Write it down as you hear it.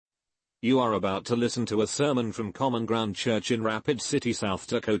You are about to listen to a sermon from Common Ground Church in Rapid City, South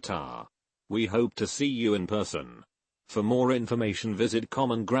Dakota. We hope to see you in person. For more information, visit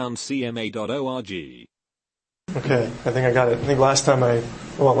commongroundcma.org. Okay, I think I got it. I think last time I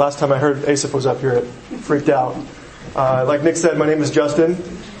heard Asaph was up here, it freaked out. Like Nick said, my name is Justin,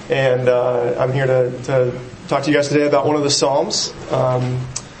 and I'm here to talk to you guys today about one of the Psalms.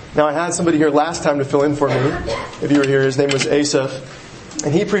 Now, I had somebody here last time to fill in for me. If you were here, his name was Asaph.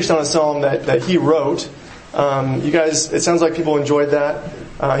 And he preached on a psalm that he wrote. You guys, it sounds like people enjoyed that.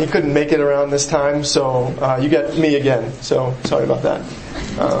 He couldn't make it around this time, so you get me again. So sorry about that.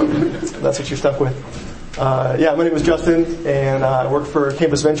 That's what you're stuck with. My name is Justin, and I work for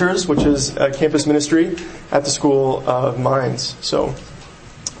Campus Ventures, which is a campus ministry at the School of Mines. So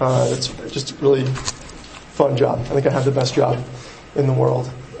it's just a really fun job. I think I have the best job in the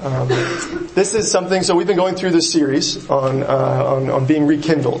world. This is something, so we've been going through this series on being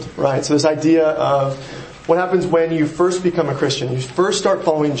rekindled, right? So this idea of what happens when you first become a Christian. You first start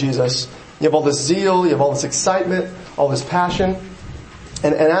following Jesus. You have all this zeal, you have all this excitement, all this passion.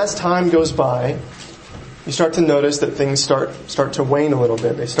 And as time goes by, you start to notice that things start to wane a little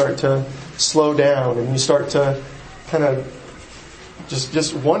bit. They start to slow down, and you start to kind of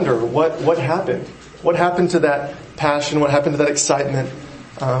just wonder what happened. What happened to that passion? What happened to that excitement?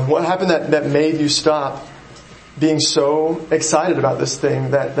 What happened that made you stop being so excited about this thing,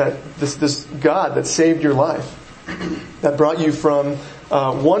 that this God that saved your life, that brought you from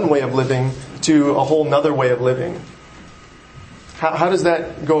one way of living to a whole nother way of living? How does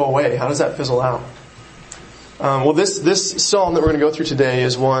that go away? How does that fizzle out? This psalm that we're going to go through today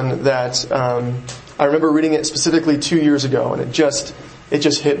is one that I remember reading it specifically 2 years ago, and it just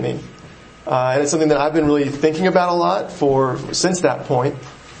hit me. And it's something that I've been really thinking about a lot since that point.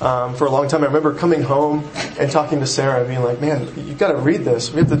 For a long time, I remember coming home and talking to Sarah, being like, "Man, you've got to read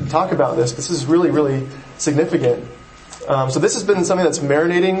this. We have to talk about this. This is really, really significant." So this has been something that's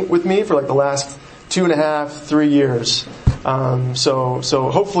marinating with me for like the last 2.5, 3 years. So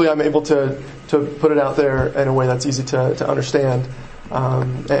hopefully I'm able to put it out there in a way that's easy to understand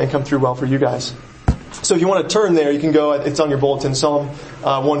and come through well for you guys. So if you want to turn there, you can go. It's on your bulletin, Psalm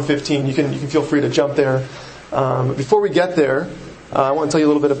 115. You can feel free to jump there. But before we get there, I want to tell you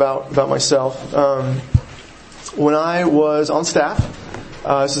a little bit about myself. When I was on staff,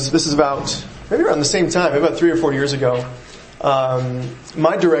 this is about maybe around the same time, maybe about 3 or 4 years ago.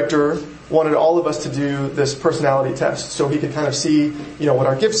 My director wanted all of us to do this personality test, so he could kind of see, what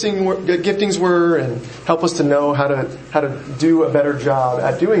our giftings were, and help us to know how to do a better job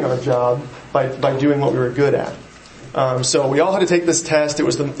at doing our job by doing what we were good at. So we all had to take this test. It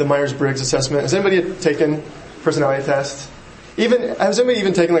was the Myers-Briggs assessment. Has anybody taken personality tests? Has anybody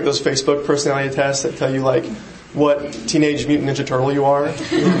even taken like those Facebook personality tests that tell you like what Teenage Mutant Ninja Turtle you are?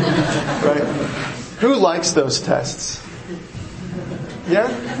 Right? Who likes those tests? Yeah?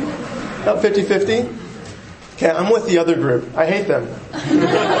 About 50-50? Okay, I'm with the other group. I hate them.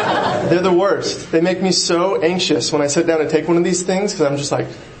 They're the worst. They make me so anxious when I sit down to take one of these things, because I'm just like,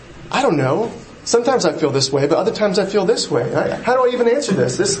 I don't know. Sometimes I feel this way, but other times I feel this way. How do I even answer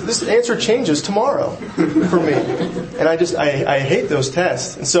this? This answer changes tomorrow for me. And I hate those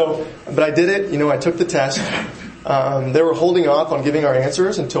tests. And so, but I did it. I took the test. They were holding off on giving our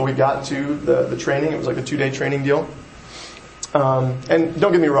answers until we got to the training. It was like a 2-day training deal. And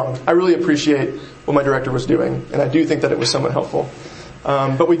don't get me wrong, I really appreciate what my director was doing, and I do think that it was somewhat helpful.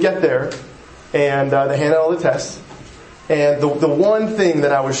 But we get there, and they hand out all the tests. And the one thing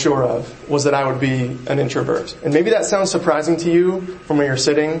that I was sure of was that I would be an introvert. And maybe that sounds surprising to you from where you're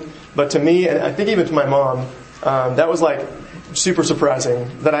sitting, but to me, and I think even to my mom, that was like super surprising,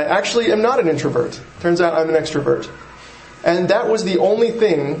 that I actually am not an introvert. Turns out I'm an extrovert. And that was the only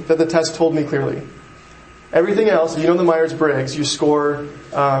thing that the test told me clearly. Everything else, the Myers-Briggs, you score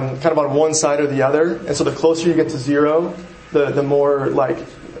kind of on one side or the other. And so the closer you get to 0, the more like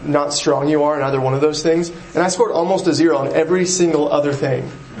not strong you are in either one of those things. And I scored almost a 0 on every single other thing.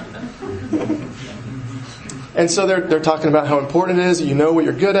 And so they're talking about how important it is that you know what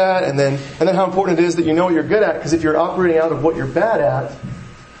you're good at, and then how important it is that you know what you're good at, because if you're operating out of what you're bad at,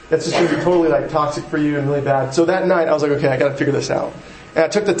 that's just going to be totally like toxic for you and really bad. So that night I was like, okay, I got to figure this out. And I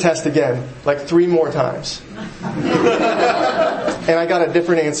took the test again, like 3 more times. And I got a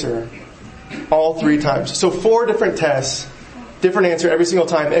different answer all 3 times. So 4 different tests, different answer every single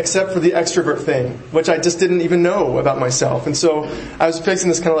time, except for the extrovert thing, which I just didn't even know about myself. And so I was facing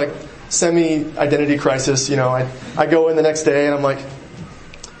this kind of like semi-identity crisis. I go in the next day and I'm like,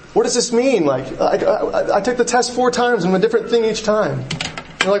 what does this mean? Like, I took the test 4 times and I'm a different thing each time.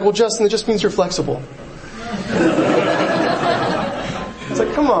 And they're like, well, Justin, it just means you're flexible. It's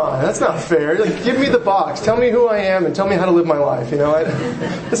like, come on, that's not fair. Like, give me the box. Tell me who I am and tell me how to live my life.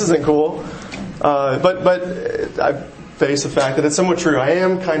 This isn't cool. But I face the fact that it's somewhat true. I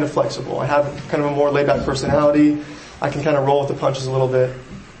am kind of flexible. I have kind of a more laid-back personality. I can kind of roll with the punches a little bit.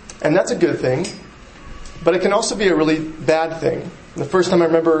 And that's a good thing. But it can also be a really bad thing. The first time I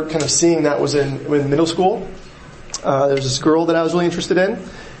remember kind of seeing that was in middle school. There was this girl that I was really interested in.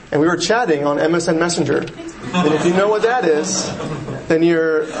 And we were chatting on MSN Messenger. And if you know what that is, then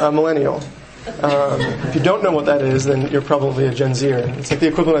you're a millennial. If you don't know what that is, then you're probably a Gen Zer. It's like the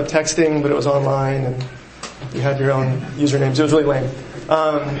equivalent of texting, but it was online, and you had your own usernames. It was really lame.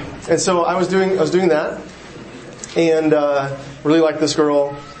 And so I was doing that, and really liked this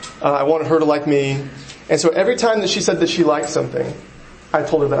girl. I wanted her to like me. And so every time that she said that she liked something, I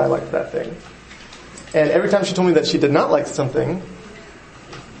told her that I liked that thing. And every time she told me that she did not like something,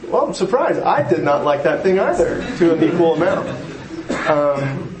 well, I'm surprised. I did not like that thing either, to an equal amount.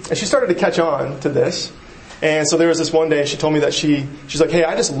 And she started to catch on to this. And so there was this one day she told me that she's like, hey,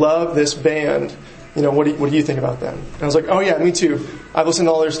 I just love this band. What do you think about them? And I was like, oh yeah, me too. I've listened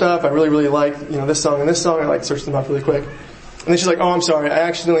to all their stuff. I really, really like, this song and this song. I like searched them up really quick. And then she's like, oh, I'm sorry. I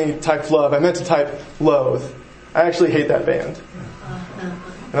accidentally typed love. I meant to type loathe. I actually hate that band.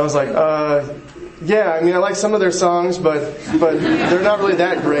 And I was like, yeah, I like some of their songs, but they're not really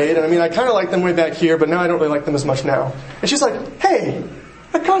that great. And I kind of liked them way back here, but now I don't really like them as much now. And she's like, hey,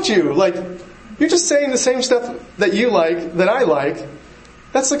 I caught you. Like, you're just saying the same stuff that you like, that I like.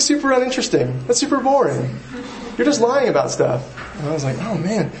 That's like super uninteresting. That's super boring. You're just lying about stuff. And I was like, oh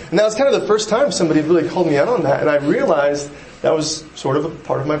man. And that was kind of the first time somebody really called me out on that. And I realized that was sort of a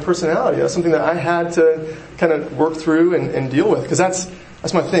part of my personality. That's something that I had to kind of work through and deal with. Because that's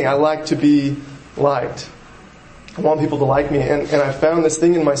my thing. I like to be liked. I want people to like me. And I found this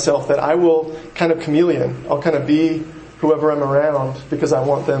thing in myself that I will kind of chameleon. I'll kind of be whoever I'm around because I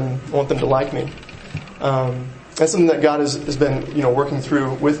want them to like me. That's something that God has been, working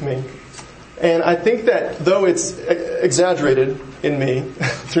through with me. And I think that though it's exaggerated in me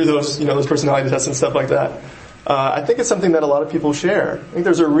through those personality tests and stuff like that, I think it's something that a lot of people share. I think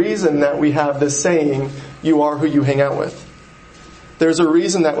there's a reason that we have this saying, you are who you hang out with. There's a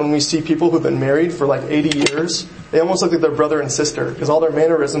reason that when we see people who've been married for like 80 years, they almost look like their brother and sister because all their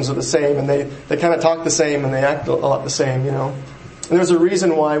mannerisms are the same and they kind of talk the same and they act a lot the same, And there's a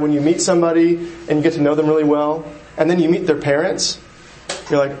reason why when you meet somebody and you get to know them really well and then you meet their parents,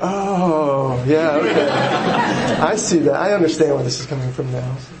 you're like, oh, yeah, okay. I see that. I understand where this is coming from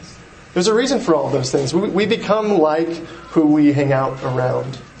now. There's a reason for all of those things. We become like who we hang out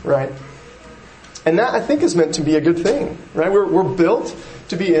around, right? And that, I think, is meant to be a good thing, right? We're built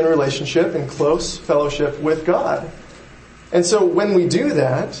to be in relationship and close fellowship with God. And so when we do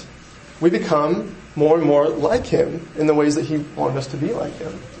that, we become more and more like Him in the ways that He wanted us to be like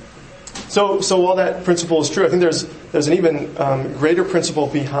Him. So while that principle is true, I think there's an even greater principle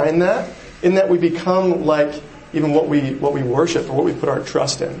behind that, in that we become like even what we worship or what we put our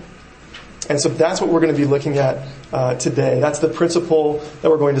trust in. And so that's what we're going to be looking at today. That's the principle that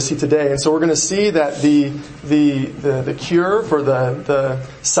we're going to see today. And so we're going to see that the cure for the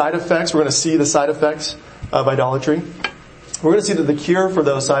side effects, we're going to see the side effects of idolatry. We're going to see that the cure for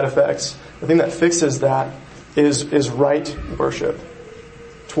those side effects, the thing that fixes that, is right worship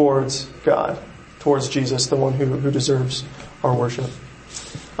towards God, towards Jesus, the one who deserves our worship.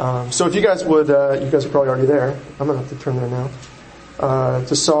 So if you guys would, you guys are probably already there. I'm going to have to turn there now.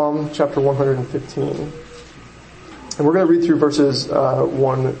 To Psalm chapter 115. And we're going to read through verses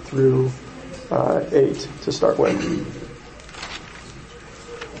 1 through 8 to start with.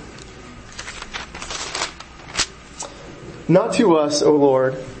 Not to us, O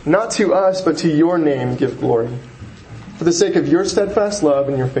Lord, not to us, but to your name give glory, for the sake of your steadfast love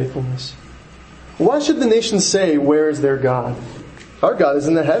and your faithfulness. Why should the nations say, where is their God? Our God is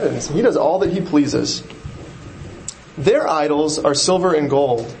in the heavens. He does all that He pleases. Their idols are silver and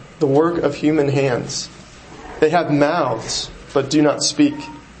gold, the work of human hands. They have mouths, but do not speak.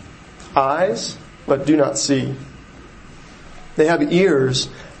 Eyes, but do not see. They have ears,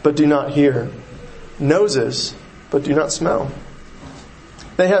 but do not hear. Noses, but do not smell.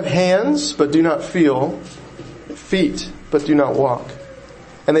 They have hands, but do not feel. Feet, but do not walk.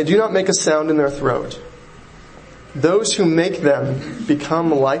 And they do not make a sound in their throat. Those who make them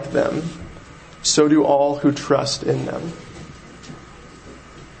become like them. So do all who trust in them.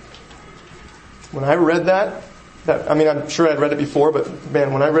 When I read that, I'm sure I'd read it before, but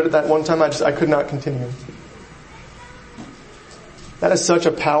man, when I read it that one time, I could not continue. That is such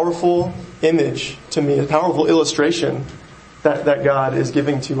a powerful image to me, a powerful illustration that God is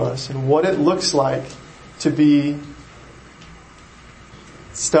giving to us and what it looks like to be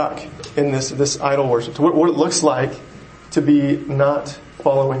stuck in this idol worship, to what it looks like to be not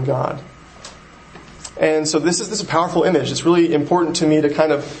following God. And so this is a powerful image. It's really important to me to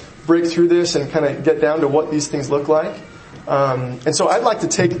kind of break through this and kind of get down to what these things look like. And so I'd like to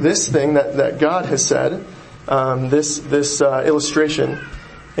take this thing that God has said, this illustration,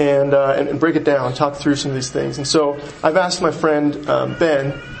 and break it down, talk through some of these things. And so I've asked my friend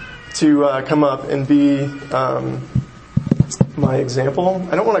Ben to come up and be my example.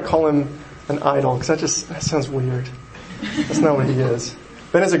 I don't want to call him an idol because that sounds weird. That's not what he is.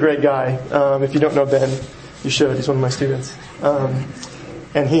 Ben is a great guy. If you don't know Ben, you should. He's one of my students.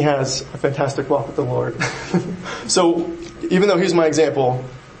 And he has a fantastic walk with the Lord. So even though he's my example,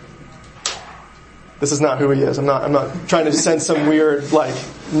 this is not who he is. I'm not trying to send some weird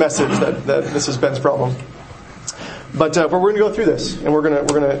message that this is Ben's problem. But we're going to go through this, and we're going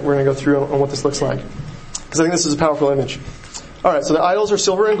to go through on what this looks like, because I think this is a powerful image. All right. So the idols are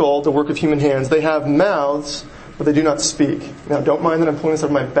silver and gold, the work of human hands. They have mouths, but they do not speak. Now, don't mind that I'm pulling this out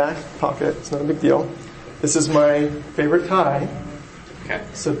of my back pocket. It's not a big deal. This is my favorite tie. Okay.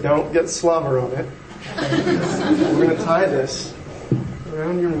 So don't get slobber on it. We're going to tie this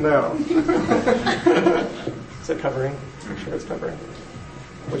around your mouth. Is it covering? I'm sure it's covering.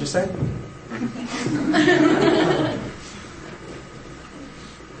 What'd you say?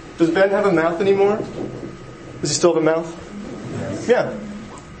 Does Ben have a mouth anymore? Does he still have a mouth? Yeah.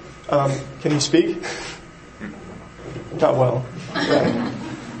 Can he speak? Not well. Right.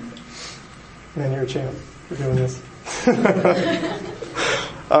 Man, you're a champ for doing this.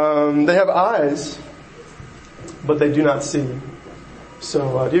 They have eyes, but they do not see.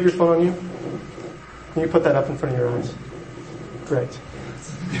 So, do you have your phone on you? Can you put that up in front of your eyes? Great.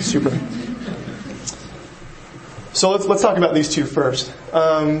 Super. So let's talk about these two first.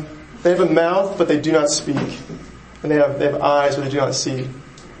 They have a mouth, but they do not speak. And they have eyes, but they do not see.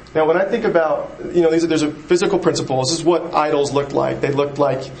 Now, when I think about, there's a physical principle. This is what idols looked like. They looked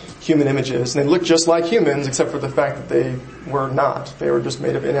like human images. And they looked just like humans, except for the fact that they were not. They were just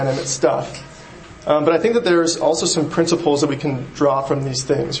made of inanimate stuff. But I think that there's also some principles that we can draw from these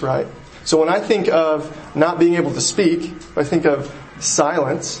things, right? So when I think of not being able to speak, I think of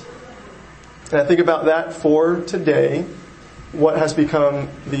silence. And I think about that for today, what has become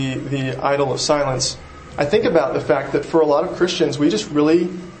the idol of silence. I think about the fact that for a lot of Christians, we just really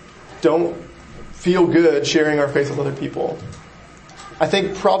don't feel good sharing our faith with other people. I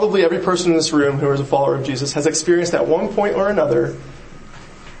think probably every person in this room who is a follower of Jesus has experienced at one point or another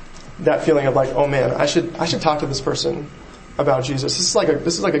that feeling of oh man, I should talk to this person about Jesus. This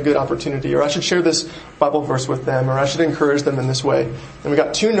is like a good opportunity, or I should share this Bible verse with them, or I should encourage them in this way. And we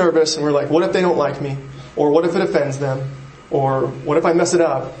got too nervous, and we're like, what if they don't like me? Or what if it offends them? Or what if I mess it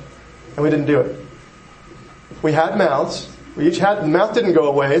up? And we didn't do it. We had mouths. We each had, the mouth didn't go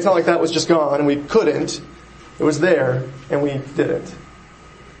away. It's not like that was just gone and we couldn't. It was there and we didn't.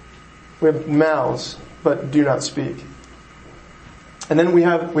 We have mouths, but do not speak. And then we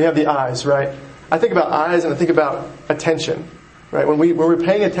have the eyes, right? I think about eyes and I think about attention, right? When we're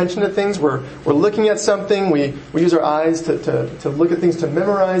paying attention to things, we're looking at something, we use our eyes to look at things, to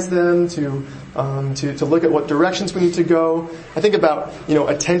memorize them, to look at what directions we need to go. I think about,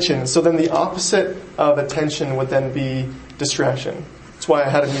 attention. So then the opposite of attention would then be distraction. That's why I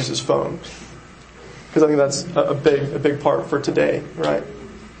had him use his phone. Because I think that's a big part for today, right?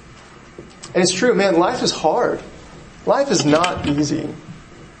 And it's true, man, life is hard. Life is not easy.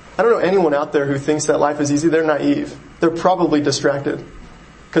 I don't know anyone out there who thinks that life is easy. They're naive. They're probably distracted.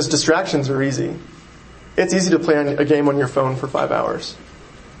 Because distractions are easy. It's easy to play a game on your phone for 5 hours.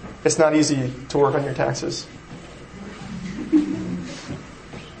 It's not easy to work on your taxes.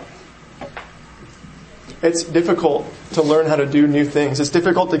 It's difficult to learn how to do new things. It's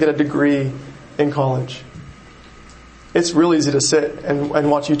difficult to get a degree in college. It's real easy to sit and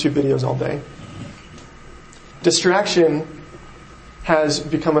watch YouTube videos all day. Distraction has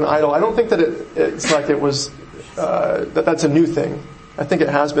become an idol. I don't think that it's like it was, that's a new thing. I think it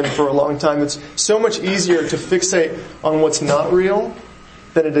has been for a long time. It's so much easier to fixate on what's not real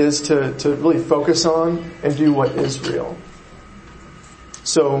than it is to really focus on and do what is real.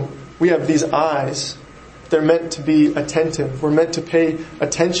 So we have these eyes. They're meant to be attentive. We're meant to pay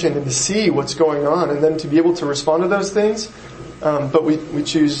attention and to see what's going on and then to be able to respond to those things. But we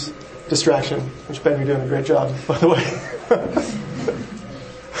choose distraction, which Ben, you're doing a great job, by the way.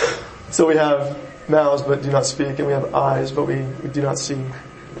 So we have mouths but do not speak, and we have eyes but we do not see.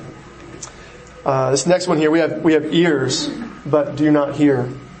 This next one here, we have ears but do not hear,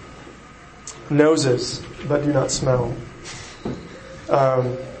 noses but do not smell.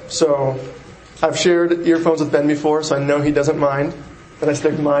 So I've shared earphones with Ben before, so I know he doesn't mind. and I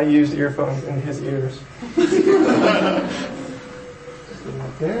stick my used earphones into his ears. Right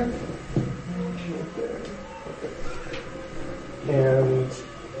there. Right there. And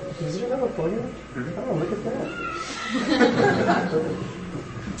does he have a plug-in? Oh, look at that.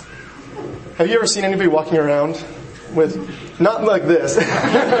 Have you ever seen anybody walking around with, not like this.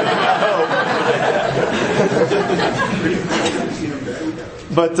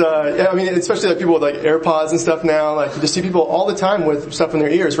 But, yeah, I mean, especially like people with like AirPods and stuff now, like you just see people all the time with stuff in their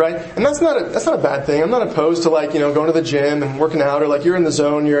ears, right? And that's not a bad thing. I'm not opposed to like, going to the gym and working out, or like you're in the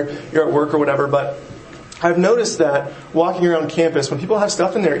zone, you're at work or whatever, but I've noticed that walking around campus, when people have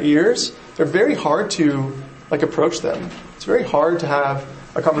stuff in their ears, they're very hard to like approach them. It's very hard to have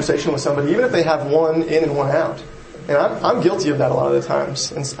a conversation with somebody, even if they have one in and one out. And I'm guilty of that a lot of the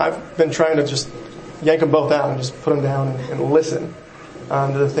times. And I've been trying to just yank them both out and just put them down and listen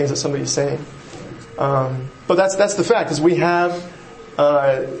to the things that somebody's saying. But that's the fact, is we have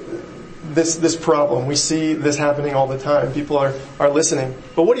this problem. We see this happening all the time. People are listening.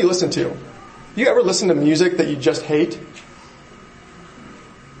 But what do you listen to? Do you ever listen to music that you just hate?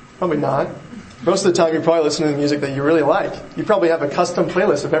 Probably not. Most of the time you're probably listening to music that you really like. You probably have a custom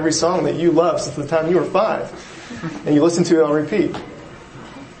playlist of every song that you love since the time you were 5. And you listen to it on repeat.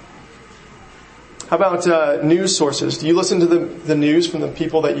 How about news sources? Do you listen to the news from the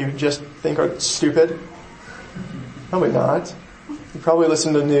people that you just think are stupid? Probably not. You probably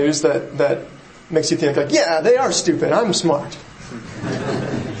listen to news that makes you think like, yeah, they are stupid, I'm smart.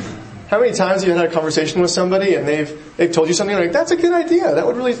 How many times have you had a conversation with somebody and they've told you something like, that's a good idea, that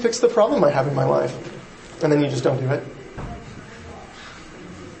would really fix the problem I have in my life. And then you just don't do it.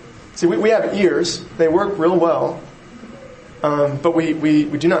 See, we have ears, they work real well, but we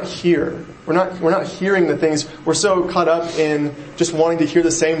do not hear. We're not hearing the things. We're so caught up in just wanting to hear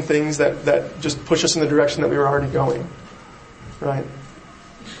the same things that just push us in the direction that we were already going. Right?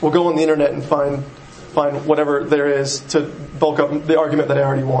 We'll go on the internet and find whatever there is to bulk up the argument that I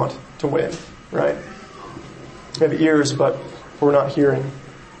already want to win. Right? We have ears, but we're not hearing.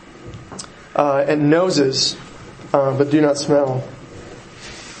 And noses, but do not smell.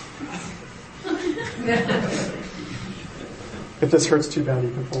 If this hurts too bad,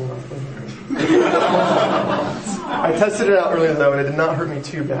 you can pull it off later. I tested it out earlier though, and it did not hurt me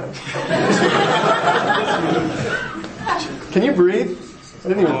too bad. Can you breathe? I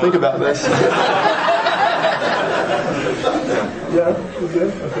didn't even think about this. Yeah? You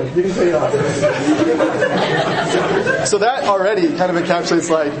good? Okay, you can take it off. So that already kind of encapsulates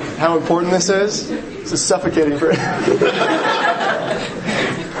like how important this is. This is suffocating for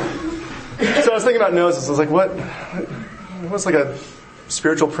So I was thinking about noses. I was like, what's like a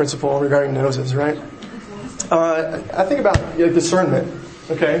spiritual principle regarding noses, right? I think about discernment.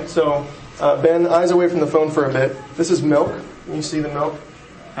 Okay, so Ben, eyes away from the phone for a bit. This is milk. Can you see the milk?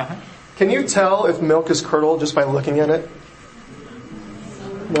 Uh-huh. Can you tell if milk is curdled just by looking at it?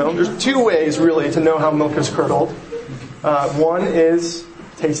 No, there's 2 ways really to know how milk is curdled. One is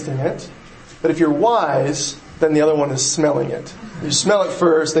tasting it, but if you're wise, then the other one is smelling it. You smell it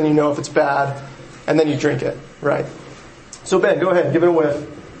first, then you know if it's bad, and then you drink it, right? So Ben, go ahead, give it a whiff.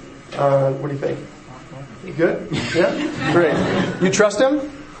 What do you think? You good? Yeah? Great. You trust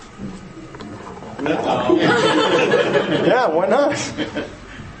him? No. Yeah, why not?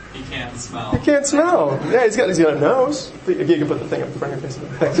 He can't smell. He can't smell. Yeah, he's got a nose. You can put the thing up in front of your face.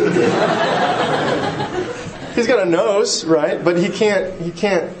 Thanks. He's got a nose, right? But he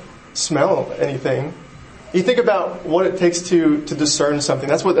can't smell anything. You think about what it takes to discern something.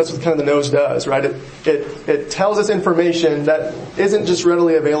 That's what kind of the nose does, right? It tells us information that isn't just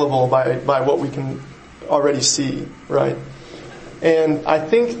readily available by what we can already see, right? And I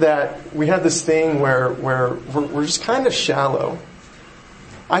think that we have this thing where we're just kind of shallow.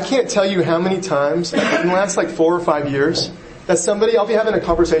 I can't tell you how many times in the last like 4 or 5 years that somebody, I'll be having a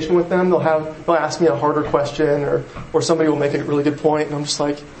conversation with them, they'll ask me a harder question or somebody will make a really good point, and I'm just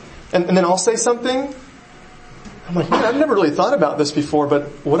like, and then I'll say something. I'm like, man, I've never really thought about this before, but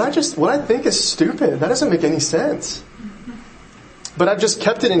what I think is stupid. That doesn't make any sense. But I've just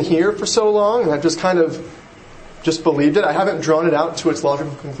kept it in here for so long, and I've just kind of just believed it. I haven't drawn it out to its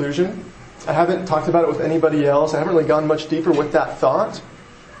logical conclusion. I haven't talked about it with anybody else. I haven't really gone much deeper with that thought.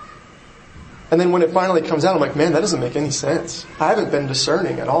 And then when it finally comes out, I'm like, man, that doesn't make any sense. I haven't been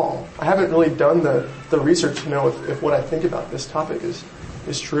discerning at all. I haven't really done the research to know if what I think about this topic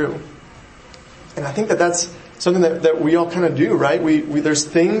is true. And I think that's something that we all kind of do, right? We there's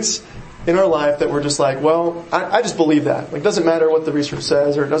things in our life that we're just like, well, I just believe that. Like, it doesn't matter what the research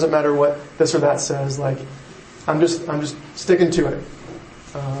says, or it doesn't matter what this or that says. Like, I'm just sticking to it.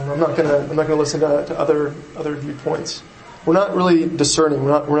 I'm not gonna listen to other viewpoints. we're not really discerning.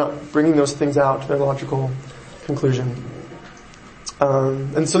 We're not bringing those things out to their logical conclusion.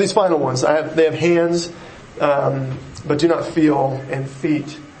 And so these final ones, they have hands, but do not feel, and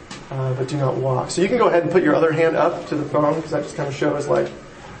feet, but do not walk. So you can go ahead and put your other hand up to the phone, because that just kind of shows like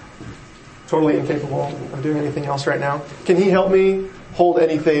totally incapable of doing anything else right now. Can he help me hold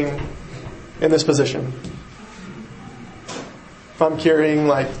anything in this position? If I'm carrying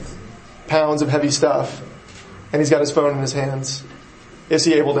like pounds of heavy stuff and he's got his phone in his hands, is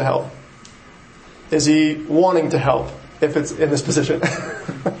he able to help? Is he wanting to help if it's in this position?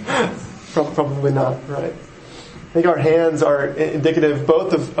 Probably not, right? I think our hands are indicative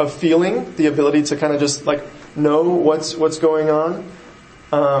both of feeling, the ability to kind of just like know what's going on.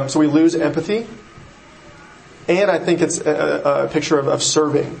 So we lose empathy. And I think it's a picture of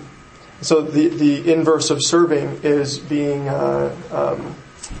serving. So the inverse of serving is being, what's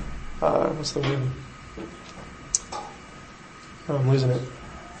the word? Oh, I'm losing it.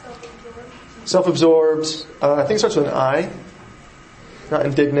 Self-absorbed. I think it starts with an I. Not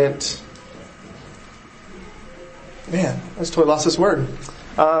indignant. Man, I just totally lost this word.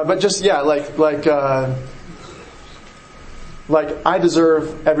 But just, yeah, like I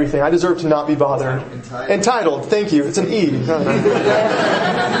deserve everything. I deserve to not be bothered. Entitled. Thank you. It's an E.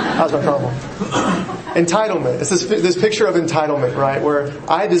 That was my problem. Entitlement. It's this picture of entitlement, right? Where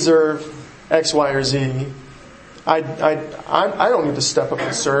I deserve X, Y, or Z. I don't need to step up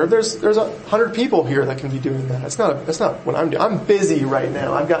and serve. There's 100 people here that can be doing that. That's not what I'm doing. I'm busy right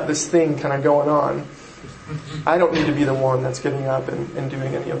now. I've got this thing kind of going on. I don't need to be the one that's getting up and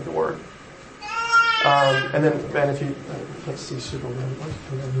doing any of the work. And then, Ben, if you can't see super well,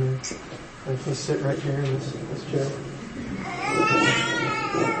 come down here. And can you sit right here in this chair?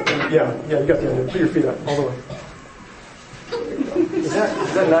 Yeah, you got the idea. Put your feet up all the way. Is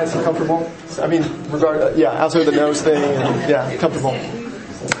that nice and comfortable? I mean, outside of the nose thing, and, yeah, comfortable.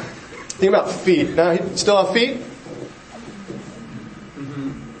 Think about feet. Now, he still have feet?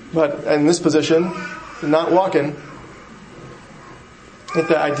 But in this position, not walking. I think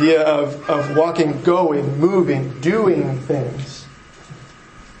the idea of walking, going, moving, doing things.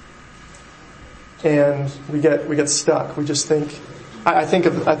 And we get stuck. We just think, I think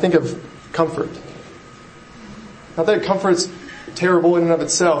of comfort. Not that comfort's terrible in and of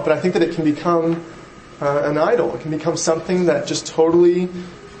itself, but I think that it can become an idol. It can become something that just totally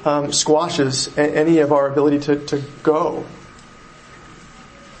squashes any of our ability to go.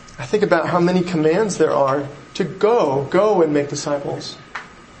 I think about how many commands there are to go and make disciples.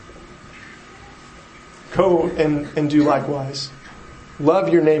 Go and do likewise. Love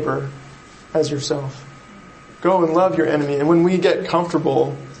your neighbor as yourself. Go and love your enemy. And when we get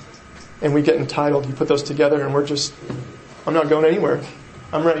comfortable and we get entitled, you put those together and I'm not going anywhere.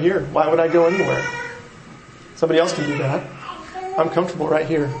 I'm right here. Why would I go anywhere? Somebody else can do that. I'm comfortable right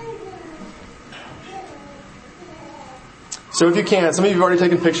here. So if you can, some of you have already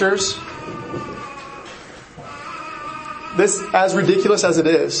taken pictures. This, as ridiculous as it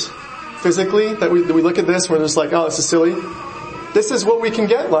is, physically, that we look at this, we're just like, oh, this is silly. This is what we can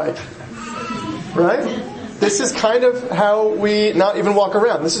get like. Right? This is kind of how we not even walk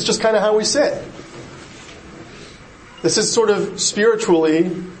around. This is just kind of how we sit. This is sort of spiritually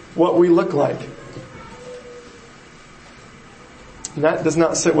what we look like. And that does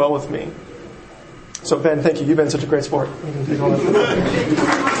not sit well with me. So Ben, thank you. You've been such a great sport. You can take all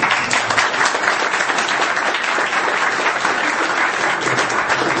that.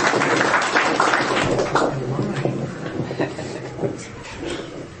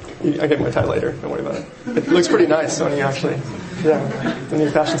 I get my tie later. Don't worry about it. It looks pretty nice on you, actually. Yeah, the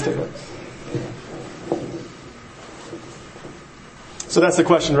new fashion statement. So that's the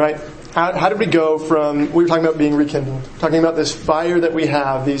question, right? How did we go from, we were talking about being rekindled, talking about this fire that we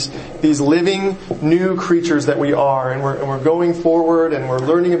have, these living new creatures that we are, and we're going forward, and we're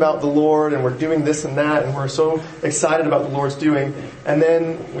learning about the Lord, and we're doing this and that, and we're so excited about the Lord's doing, and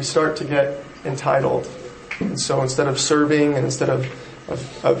then we start to get entitled. And so instead of serving, and instead of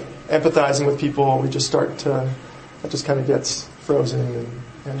empathizing with people, we just start to, that just kind of gets frozen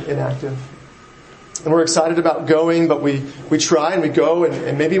and inactive. And we're excited about going, but we try and we go,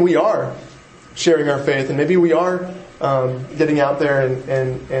 and maybe we are sharing our faith, and maybe we are getting out there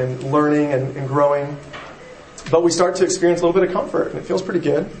and learning and growing. But we start to experience a little bit of comfort, and it feels pretty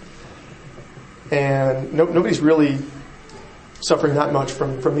good. And nobody's really suffering that much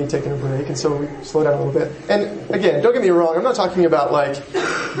from me taking a break, and so we slow down a little bit. And again, don't get me wrong, I'm not talking about like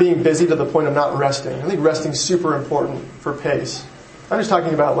being busy to the point of not resting. I think resting's super important for pace. I'm just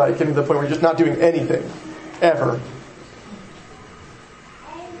talking about like getting to the point where you're just not doing anything, ever.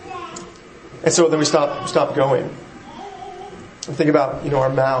 And so then we stop going. think about, our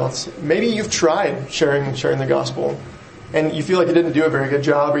mouths. Maybe you've tried sharing the gospel, and you feel like you didn't do a very good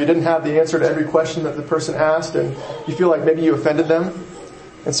job, or you didn't have the answer to every question that the person asked, and you feel like maybe you offended them,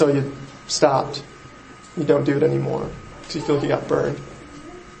 and so you stopped. You don't do it anymore because you feel like you got burned.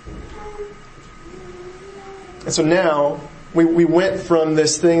 And so now we went from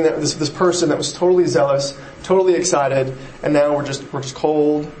this thing that this person that was totally zealous, totally excited, and now we're just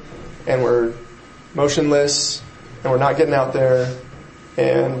cold, and we're motionless, and we're not getting out there,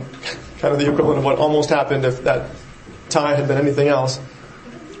 and kind of the equivalent of what almost happened if that tie had been anything else.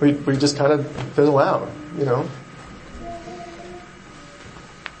 We just kind of fizzle out,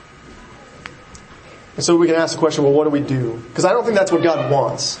 And so we can ask the question, well, what do we do? Because I don't think that's what God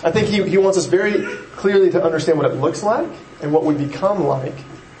wants. I think He wants us very clearly to understand what it looks like and what we become like.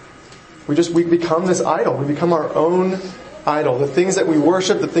 We become this idol. We become our own idol. The things that we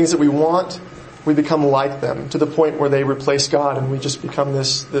worship, the things that we want, we become like them to the point where they replace God, and we just become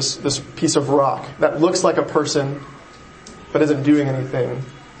this piece of rock that looks like a person but isn't doing anything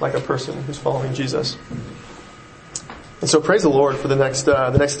like a person who's following Jesus. And so praise the Lord for the next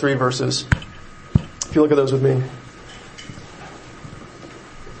 3 verses. If you look at those with me.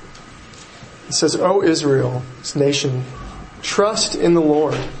 It says, O Israel, this nation, trust in the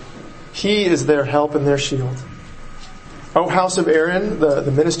Lord. He is their help and their shield. O house of Aaron, the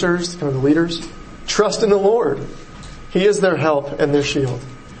ministers, kind of the leaders, trust in the Lord. He is their help and their shield.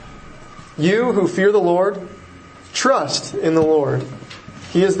 You who fear the Lord, trust in the Lord.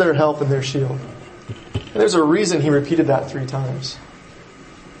 He is their help and their shield. And there's a reason He repeated that 3 times.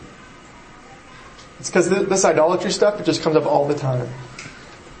 It's because this idolatry stuff, it just comes up all the time.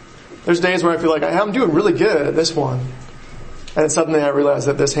 There's days where I feel like I'm doing really good at this one. And then suddenly I realize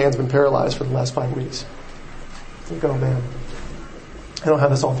that this hand's been paralyzed for the last 5 weeks. I think, oh man, I don't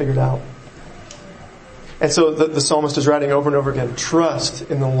have this all figured out. And so the psalmist is writing over and over again, trust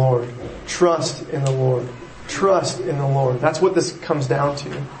in the Lord. Trust in the Lord. Trust in the Lord. That's what this comes down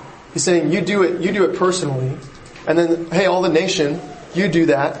to. He's saying you do it personally. And then, hey, all the nation, you do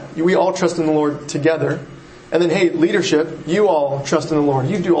that. We all trust in the Lord together. And then, hey, leadership, you all trust in the Lord.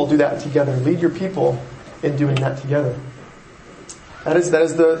 You all do that together. Lead your people in doing that together. That is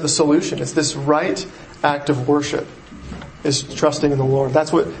the solution. It's this right act of worship, is trusting in the Lord.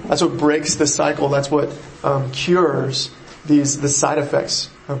 That's what breaks the cycle. That's what cures the side effects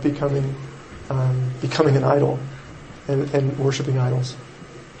of becoming an idol and worshiping idols.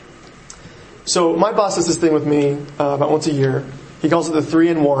 So my boss does this thing with me about once a year. He calls it the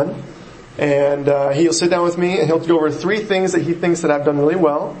 3-in-1. And he'll sit down with me and he'll go over 3 things that he thinks that I've done really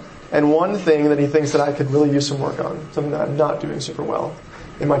well, and 1 thing that he thinks that I could really use some work on, something that I'm not doing super well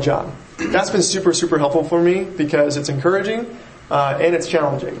in my job. That's been super, super helpful for me because it's encouraging and it's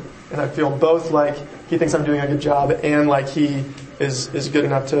challenging. And I feel both like he thinks I'm doing a good job and like he is good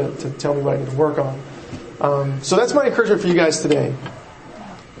enough to tell me what I need to work on. So that's my encouragement for you guys today.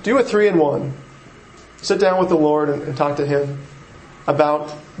 Do a 3-in-1. Sit down with the Lord and talk to Him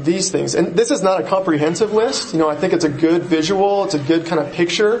about these things. And this is not a comprehensive list. I think it's a good visual, it's a good kind of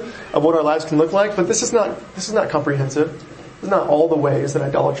picture of what our lives can look like, but this is not comprehensive. This is not all the ways that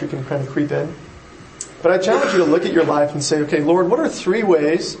idolatry can kind of creep in. But I challenge you to look at your life and say, okay, Lord, what are 3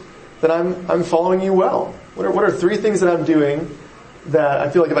 ways that I'm following you well? What are 3 things that I'm doing that I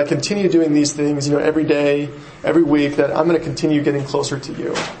feel like if I continue doing these things, every day, every week, that I'm going to continue getting closer to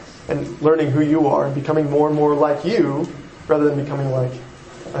you and learning who you are and becoming more and more like you rather than becoming like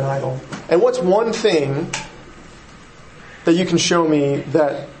an idol. And what's 1 thing that you can show me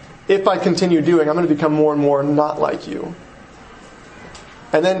that if I continue doing, I'm going to become more and more not like you?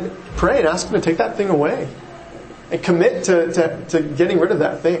 And then pray and ask Him to take that thing away. And commit to getting rid of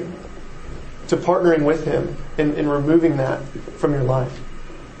that thing. To partnering with Him in removing that from your life.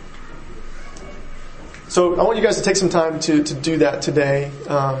 So I want you guys to take some time to do that today.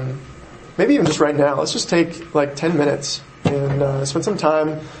 Maybe even just right now. Let's just take like 10 minutes and spend some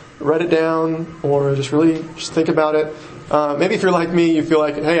time, write it down, or just think about it. Maybe if you're like me, you feel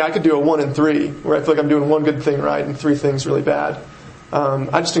like, hey, I could do a 1 and 3, where I feel like I'm doing 1 good thing right and 3 things really bad.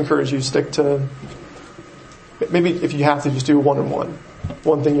 I just encourage you to stick to, maybe if you have to, just do a 1 and 1.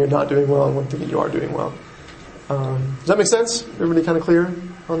 1 thing you're not doing well and 1 thing that you are doing well. Does that make sense? Everybody kind of clear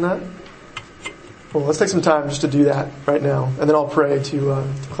on that? Well, let's take some time just to do that right now, and then I'll pray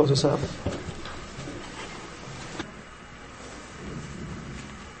to close us up.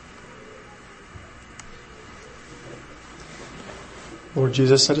 Lord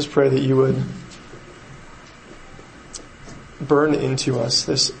Jesus, I just pray that you would burn into us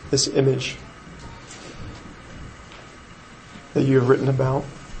this image that you have written about.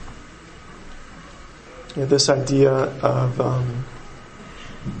 this idea of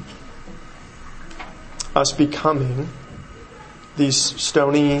us becoming these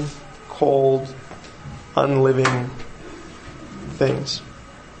stony, cold, unliving things.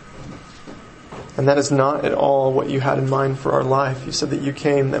 And that is not at all what you had in mind for our life. You said that you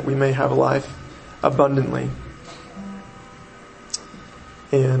came that we may have a life abundantly.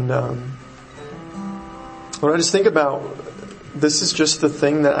 And Lord, I just think about, this is just the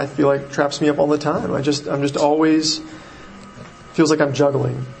thing that I feel like traps me up all the time. I'm just always, feels like I'm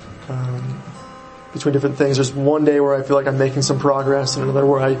juggling between different things. There's one day where I feel like I'm making some progress, and another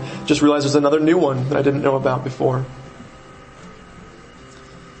where I just realize there's another new one that I didn't know about before.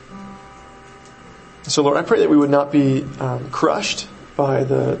 So Lord, I pray that we would not be crushed by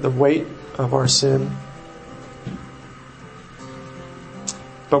the weight of our sin,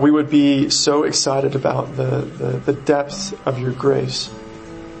 but we would be so excited about the depth of your grace.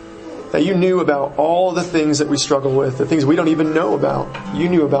 That you knew about all the things that we struggle with, the things we don't even know about. You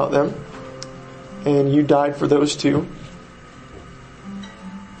knew about them, and you died for those too.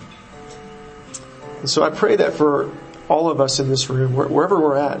 And so I pray that for all of us in this room, wherever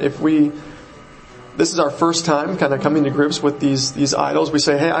we're at, this is our first time kind of coming to grips with these idols. We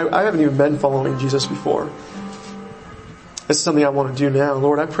say, hey, I haven't even been following Jesus before. This is something I want to do now.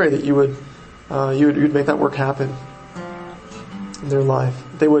 Lord, I pray that you would make that work happen in their life.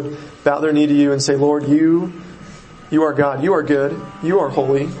 They would bow their knee to you and say, Lord, you are God, you are good, you are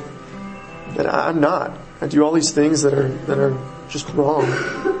holy, and I'm not. I do all these things that are just wrong.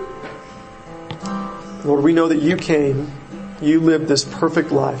 Lord, we know that you came, you lived this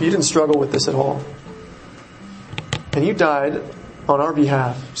perfect life. You didn't struggle with this at all. And you died on our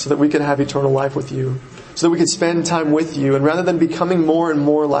behalf so that we could have eternal life with you, so that we could spend time with you. And rather than becoming more and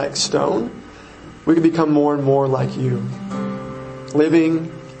more like stone, we could become more and more like you.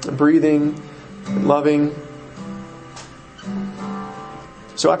 Living and breathing and loving.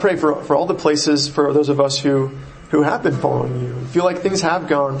 So I pray for all the places, for those of us who have been following you and feel like things have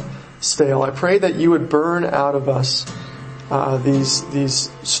gone stale. I pray that you would burn out of us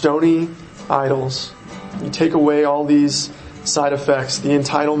these stony idols. You take away all these side effects, the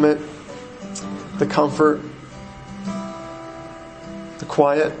entitlement, the comfort, the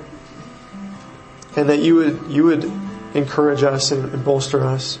quiet, and that you would encourage us and bolster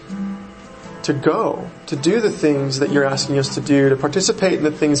us to go, to do the things that you're asking us to do, to participate in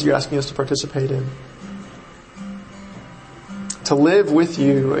the things you're asking us to participate in, to live with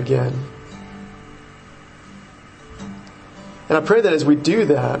you again. And I pray that as we do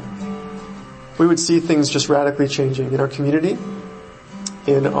that, we would see things just radically changing in our community,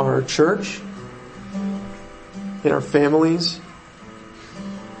 in our church, in our families,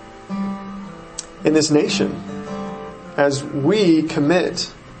 in this nation, as we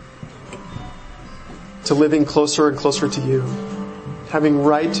commit to living closer and closer to you, having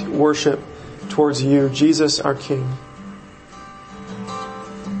right worship towards you, Jesus our King.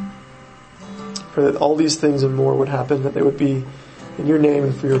 Pray that all these things and more would happen, that they would be in your name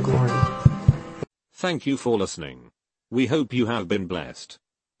and for your glory. Thank you for listening. We hope you have been blessed.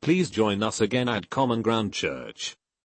 Please join us again at Common Ground Church.